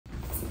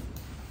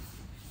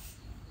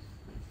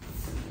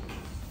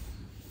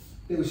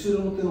で後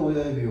ろの手の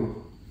親指を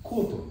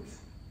こう取るんで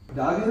す。で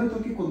上げると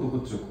き今度こ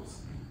っちをこう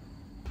す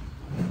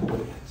る。ここ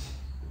でキャッ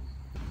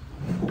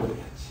チ。ここで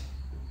キャッチ。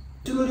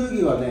うちの流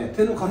儀はね、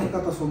手のかけ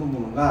方その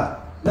もの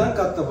が何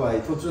かあった場合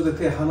途中で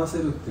手離せ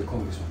るっていうコ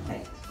ンディション。は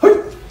い。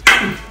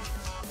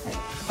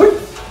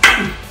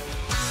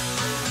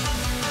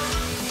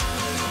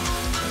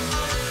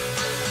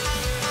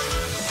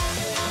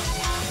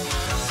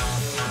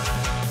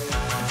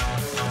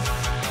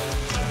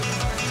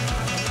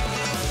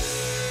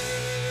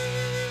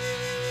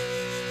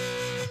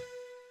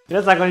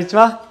皆さんこんにち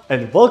は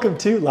and welcome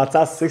to Let's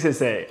Ask Seki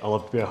Sensei. I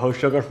love to be a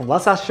host Shogo from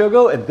Let's Ask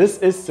Shogo and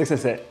this is Seki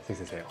Sensei.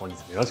 Seki Sensei, 本日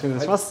もよろしくお願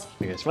いします。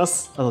お願いしま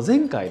す。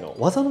前回の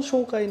技の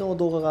紹介の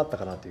動画があった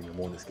かなというふうに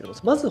思うんですけど、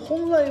まず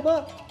本来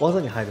は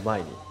技に入る前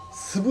に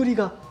素振り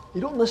がい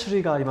ろんな種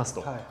類があります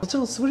と、こちら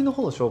の素振りの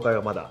方の紹介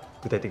はまだ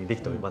具体的にで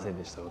きておりません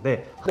でしたの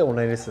で、オン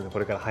ラインレッスンでこ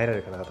れから入られ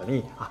る方々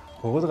に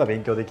こういうことが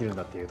勉強できるん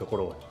だっていうとこ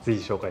ろをぜ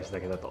ひ紹介した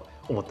だけだと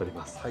思っており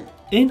ます。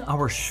In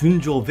our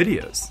Shunjō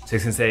videos, Seki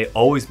Sensei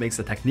always makes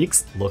the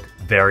techniques look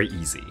very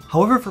easy.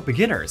 However, for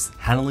beginners,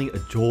 handling a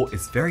jo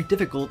is very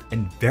difficult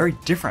and very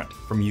different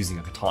from using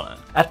a katana.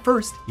 At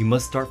first, you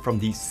must start from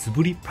the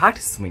Suburi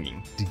practice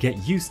swinging to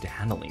get used to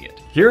handling it.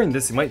 Hearing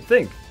this, you might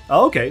think,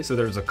 oh, okay, so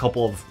there's a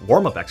couple of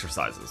warm-up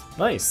exercises.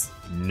 Nice.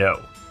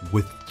 No.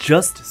 With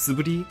just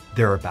Suburi,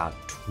 there are about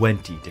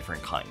 20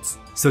 different kinds.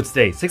 So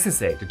today, Seki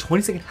Sensei, the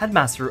 22nd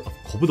headmaster of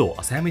Kobudo,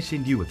 Asayama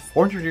Ichiden Ryu with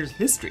 400 years of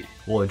history,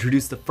 will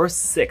introduce the first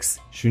 6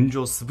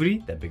 Shunjō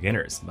Suburi that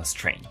beginners must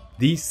train.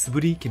 These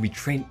Suburi can be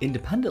trained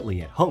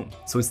independently at home,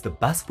 so it's the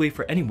best way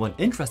for anyone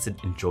interested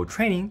in jo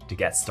training to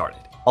get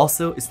started.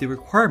 Also, it's the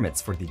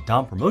requirements for the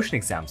Dan promotion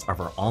exams of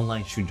our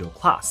online Shunjō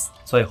class,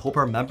 so I hope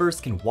our members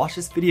can watch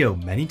this video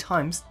many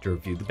times to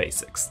review the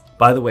basics.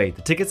 By the way,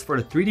 the tickets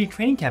for the 3D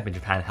training camp in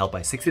Japan held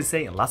by Seki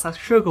Sensei and Let's Ask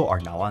Shogo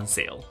are now on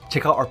sale.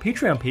 Check out our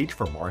Patreon page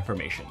for more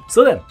information.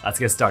 So then, let's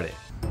get started.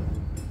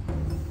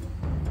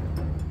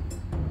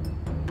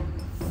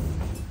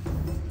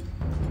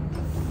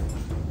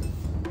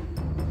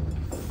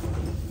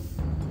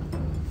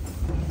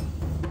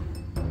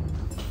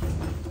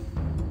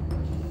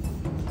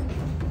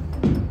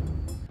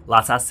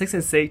 Let's ask Seki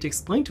Sensei to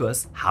explain to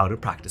us how to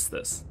practice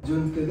this.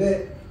 順手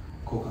で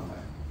こう構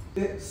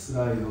えてス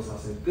ライドさ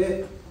せ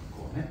て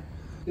こうね。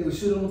で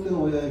後ろの手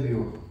の親指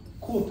を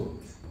こう取るん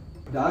です。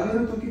で上げ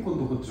るとき今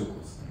度こっちをこ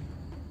う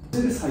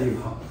する。で左右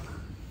反復。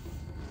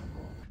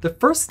The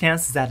first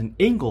stance is at an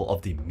angle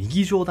of the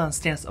Migi Jodan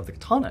stance of the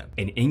katana,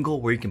 an angle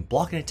where you can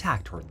block an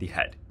attack toward the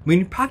head. When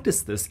you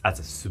practice this as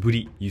a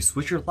Suburi, you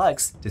switch your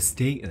legs to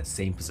stay in the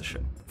same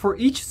position. For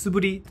each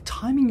Suburi, the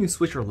timing you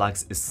switch your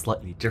legs is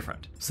slightly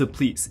different, so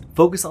please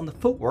focus on the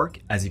footwork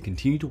as you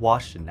continue to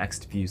watch the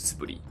next few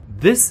Suburi.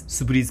 This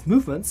Suburi's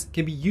movements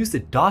can be used to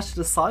dodge to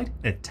the side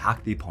and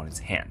attack the opponent's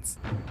hands.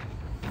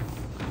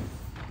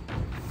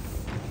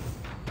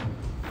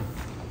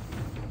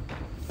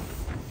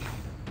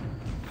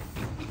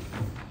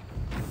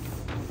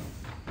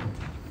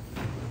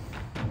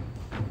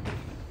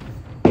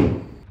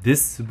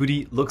 This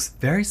Suburi looks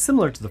very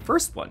similar to the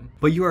first one,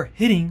 but you are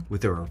hitting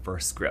with a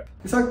reverse grip.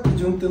 さっき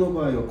順手の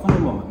場合はこの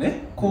まま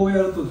ね、こう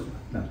やると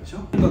なるでしょ。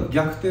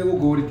逆手を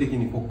合理的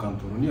に骨幹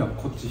取るには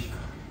こっち引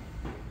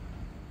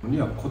く。に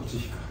はこっち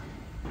引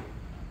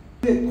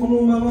く。で、こ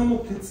のままの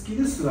手つき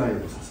でスライ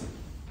ドさせる。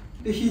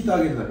で、引いてあ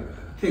げるだけだか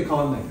ら手変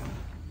わんないか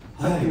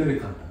ら。さっきのより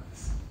簡単で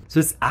す。So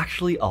it's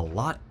actually a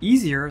lot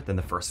easier than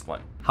the first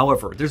one.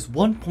 However, there's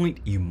one point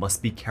you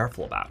must be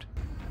careful about.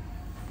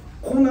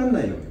 こうなん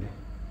ないようにね。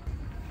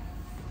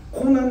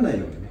こうなんない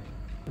ようにね。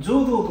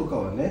浄土とか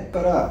はね、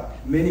から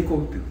目にこ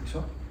う打ってるでし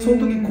ょ。そ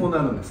の時こうな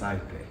るんです、相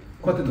手。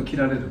こうやってると切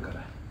られるか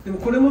ら。でも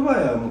これの場合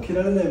はもう切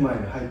られない前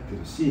に入って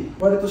るし、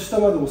割と下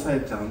まで押さ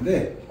えちゃうん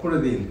で、こ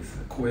れでいいんです。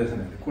こうやらない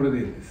で、これで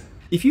いいんです。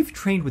If you've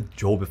trained with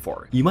jo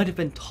before, you might have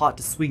been taught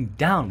to swing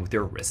down with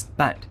your wrist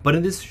bent. But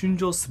in this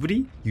Shunjō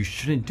Suburi, you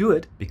shouldn't do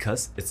it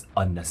because it's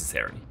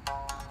unnecessary.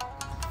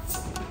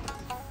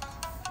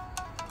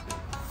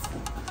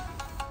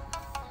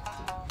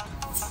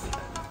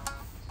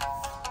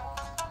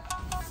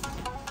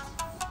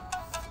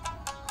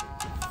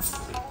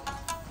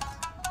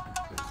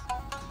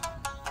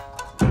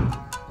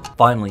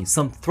 Finally,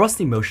 some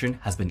thrusting motion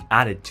has been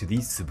added to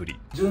these Suburi.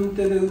 順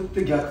手で打っ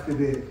て逆手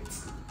で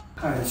つく。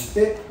返し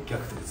て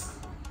逆手でつ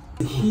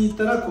く。引い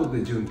たらこう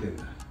で順手に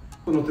なる。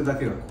この手だ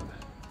けがこ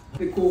うな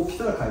る。で、こう来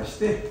たら返し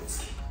て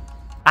突き。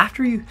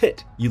After you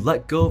hit, you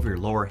let go of your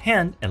lower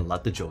hand and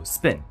let the jo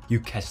spin. You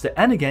catch the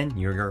end again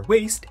near your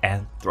waist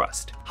and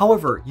thrust.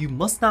 However, you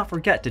must not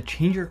forget to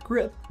change your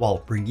grip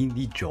while bringing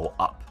the jo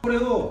up. これ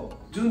を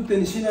順手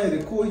にしない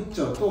でこういっ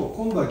ちゃうと、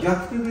今度は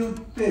逆手で打っ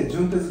て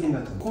順手突きにな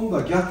っちゃう。今度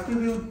は逆手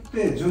で打っ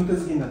て順手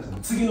突きになっちゃう。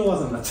次の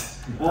技になっち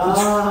ゃう。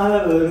ああ、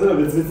なるほど。それは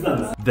別々な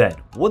んです。Then,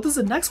 what does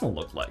the next one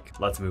look like?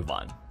 Let's move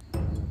on.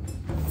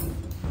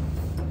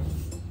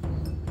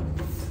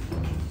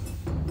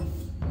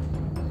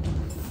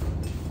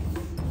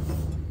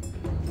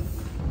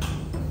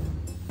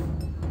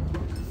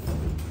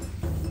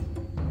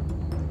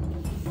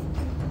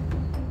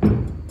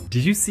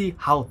 Did you see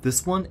how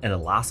this one and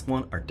the last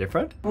one are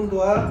different? 今度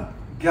は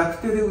逆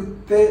手で打っ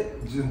て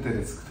順手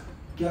でつくと。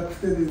逆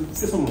手で打って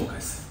そのまま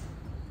返す。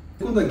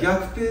今度は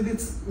逆手で打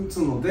つ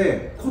の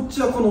で、こっ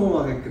ちはこのま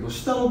ま上げるけど、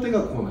下の手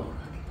がこうなるわ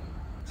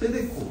け。そ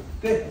れでこう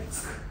打って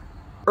つく。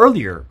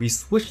Earlier, we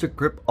switched the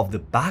grip of the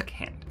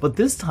backhand, but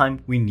this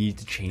time we need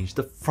to change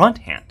the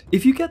front hand.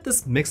 If you get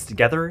this mixed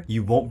together,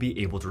 you won't be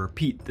able to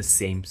repeat the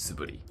same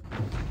Suburi.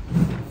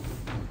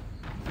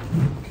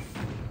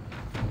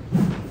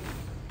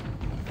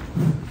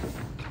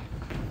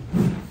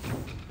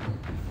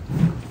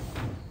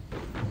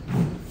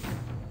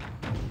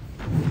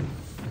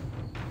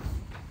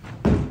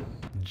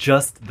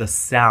 Just the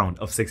sound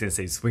of Seki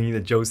Sensei swinging the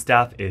Jo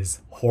staff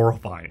is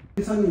horrifying.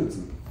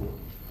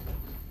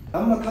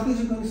 あんま縦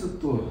軸にする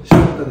と下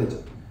が出ちゃ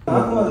う。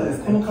あくまで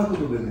この角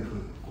度でね、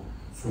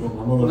その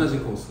まま同じ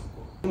コース、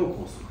この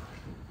コース。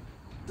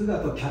それであ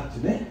とキャッ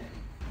チね。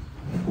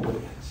ここで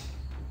キャッチ。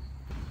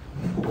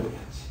ここでキャ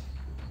ッチ。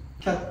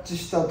キャッチ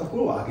したとこ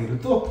ろを上げる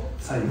と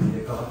左右に入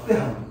れ替わって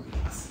半分で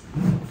きます。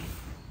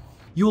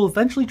You will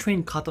eventually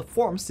train kata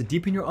forms to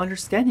deepen your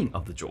understanding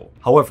of the Jo.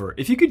 However,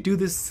 if you could do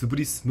this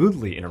Suburi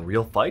smoothly in a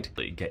real fight,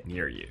 they get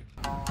near you.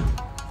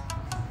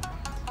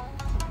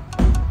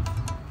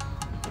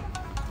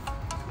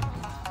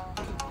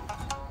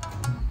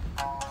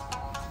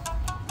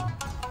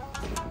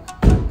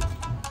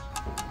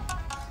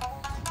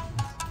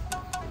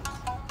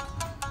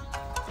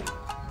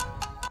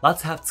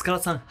 Let's have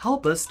Tsukara-san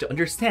help us to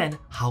understand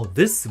how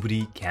this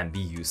Suburi can be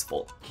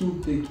useful. 金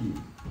的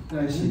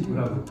ないし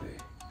裏表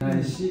な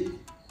いし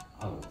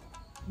青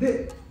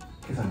で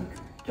毛先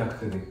逆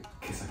手で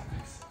毛先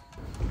です。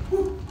こ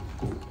う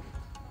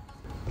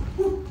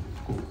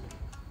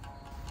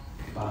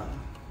バン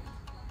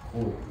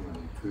こ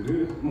うく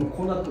るもう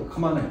こうなると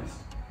構わないんで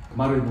す。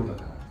丸い棒だ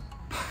から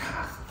パ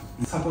カ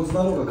ー鎖骨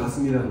だろうが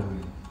霞だろうが。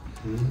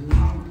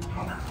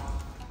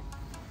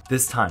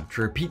This time,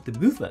 to repeat the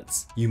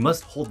movements, you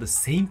must hold the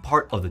same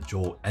part of the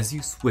Jo as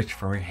you switch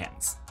from your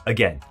hands.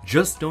 Again,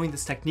 just knowing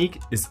this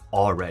technique is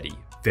already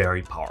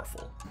very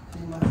powerful.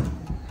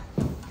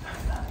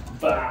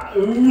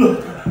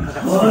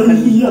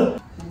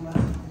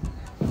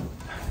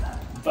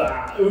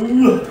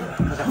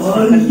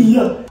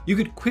 You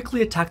could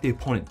quickly attack the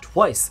opponent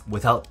twice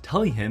without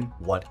telling him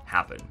what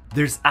happened.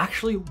 There's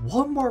actually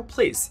one more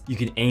place you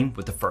can aim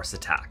with the first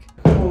attack.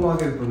 こう曲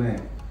げるとね、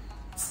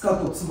つか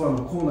とつば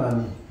のコーナー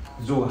に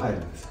錠が入る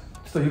んですよ。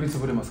ちょっと指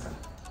潰れますから。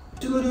う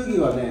ちの流儀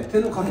はね、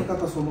手のかけ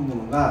方その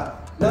ものが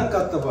何か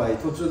あった場合、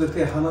途中で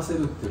手離せ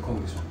るっていうコ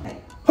ンディション。は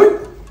い。はい。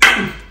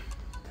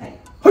は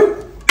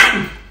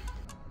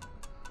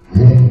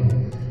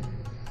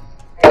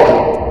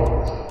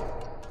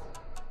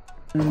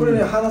い。これ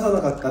ね、離さ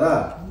なかった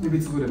ら指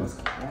潰れます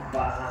から。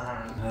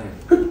バーン。は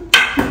い。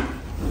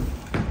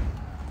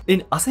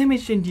In Asayama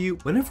Ichiden Ryu,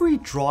 whenever we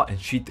draw and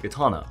sheath the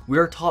katana, we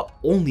are taught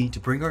only to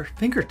bring our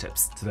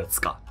fingertips to the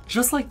tsuka.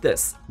 Just like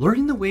this,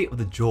 learning the way of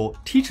the Jo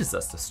teaches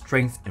us the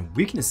strengths and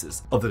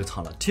weaknesses of the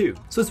katana too,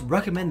 so it's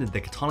recommended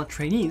that katana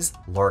trainees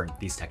learn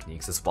these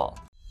techniques as well.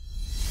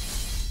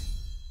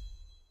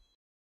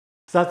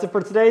 So that's it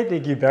for today.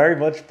 Thank you very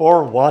much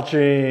for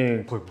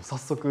watching. これも早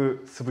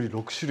速素振り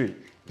6種類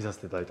見させ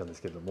ていただいたんで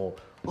すけれども、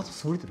あと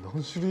素振りって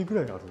何種類ぐ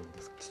らいあるん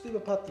ですか？ちょっと今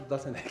パッと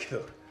出せないけ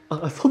ど。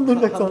あ、そんな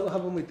にたくさん。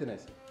半分もいってない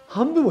です。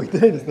半分もいって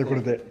ないですね、こ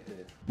れで。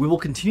We will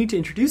continue to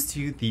introduce to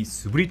you the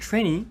Suburi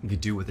training you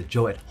could do with a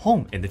Jo at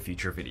home in the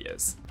future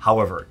videos.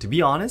 However, to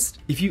be honest,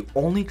 if you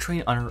only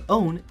train on your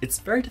own, it's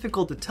very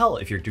difficult to tell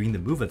if you're doing the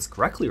movements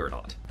correctly or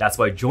not. That's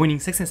why joining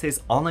Seki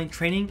Sensei's online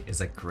training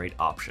is a great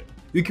option.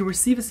 You can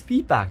receive his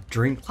feedback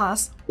during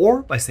class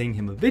or by sending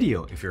him a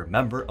video if you're a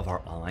member of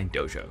our online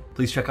dojo.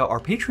 Please check out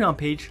our Patreon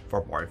page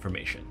for more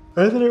information.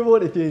 Alright then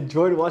everyone, if you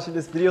enjoyed watching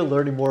this video,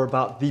 learning more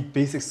about the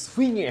basic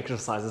swinging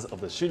exercises of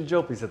the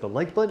Shunjō, please hit the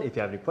like button. If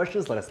you have any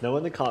questions, let us know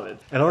in the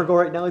comments. And our goal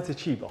right now is to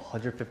achieve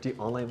 150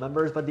 online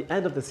members by the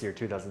end of this year,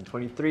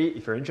 2023.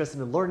 If you're interested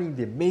in learning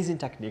the amazing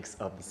techniques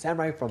of the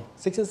samurai from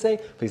Seki Sensei,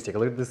 please take a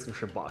look at the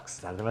description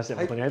box. 本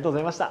当にありがとうご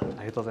ざいました。あ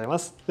りがとうございま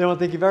す。では、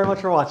thank you very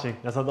much for watching.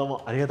 皆さんどう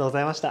もありがとうご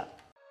ざいました。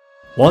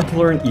Want to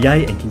learn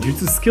Iai and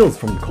Kenjutsu skills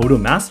from the Kobudo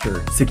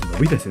master, Seki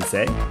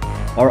Sensei?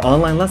 Our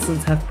online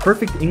lessons have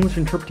perfect English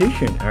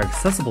interpretation and are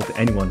accessible to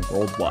anyone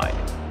worldwide.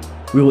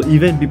 We will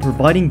even be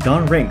providing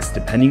down ranks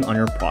depending on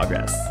your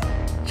progress.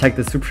 Check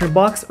the description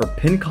box or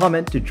pinned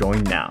comment to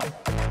join now.